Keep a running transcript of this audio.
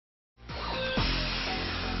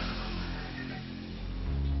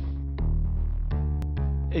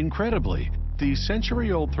Incredibly, these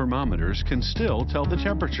century-old thermometers can still tell the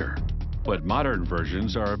temperature, but modern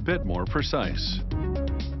versions are a bit more precise.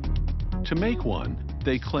 To make one,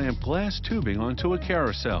 they clamp glass tubing onto a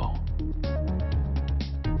carousel.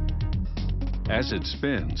 As it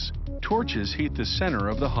spins, torches heat the center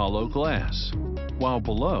of the hollow glass, while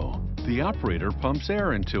below, the operator pumps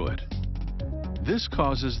air into it. This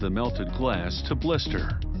causes the melted glass to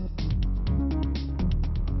blister.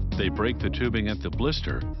 They break the tubing at the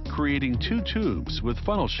blister, creating two tubes with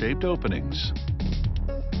funnel-shaped openings.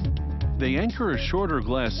 They anchor a shorter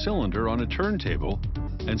glass cylinder on a turntable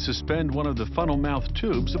and suspend one of the funnel mouth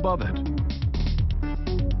tubes above it.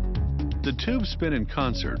 The tubes spin in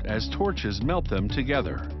concert as torches melt them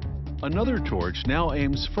together. Another torch now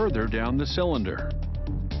aims further down the cylinder.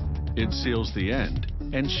 It seals the end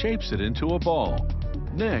and shapes it into a ball.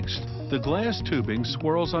 Next, the glass tubing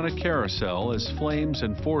swirls on a carousel as flames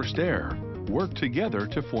and forced air work together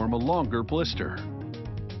to form a longer blister.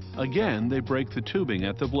 Again, they break the tubing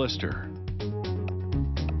at the blister.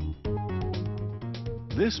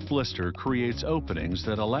 This blister creates openings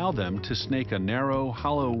that allow them to snake a narrow,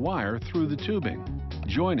 hollow wire through the tubing,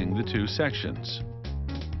 joining the two sections.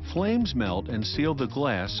 Flames melt and seal the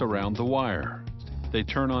glass around the wire. They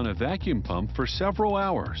turn on a vacuum pump for several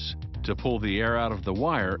hours to pull the air out of the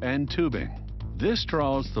wire and tubing. This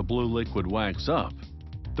draws the blue liquid wax up.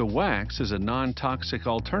 The wax is a non-toxic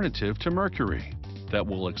alternative to mercury that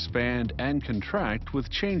will expand and contract with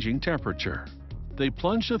changing temperature. They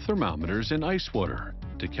plunge the thermometers in ice water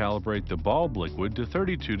to calibrate the bulb liquid to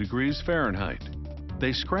 32 degrees Fahrenheit.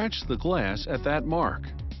 They scratch the glass at that mark.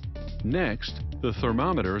 Next, the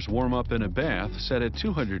thermometers warm up in a bath set at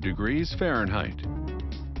 200 degrees Fahrenheit.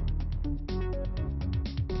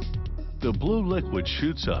 The blue liquid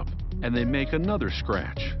shoots up and they make another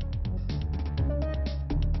scratch.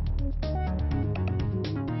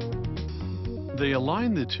 They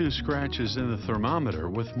align the two scratches in the thermometer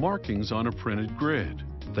with markings on a printed grid.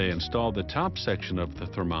 They install the top section of the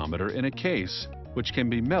thermometer in a case, which can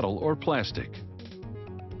be metal or plastic.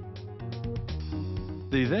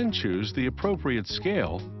 They then choose the appropriate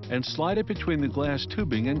scale and slide it between the glass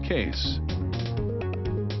tubing and case.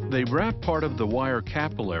 They wrap part of the wire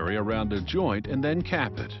capillary around a joint and then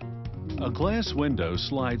cap it. A glass window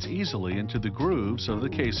slides easily into the grooves of the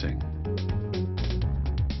casing.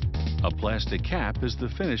 A plastic cap is the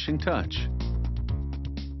finishing touch.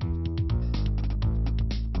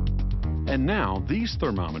 And now these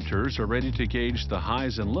thermometers are ready to gauge the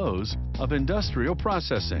highs and lows of industrial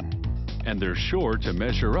processing. And they're sure to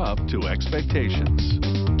measure up to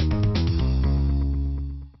expectations.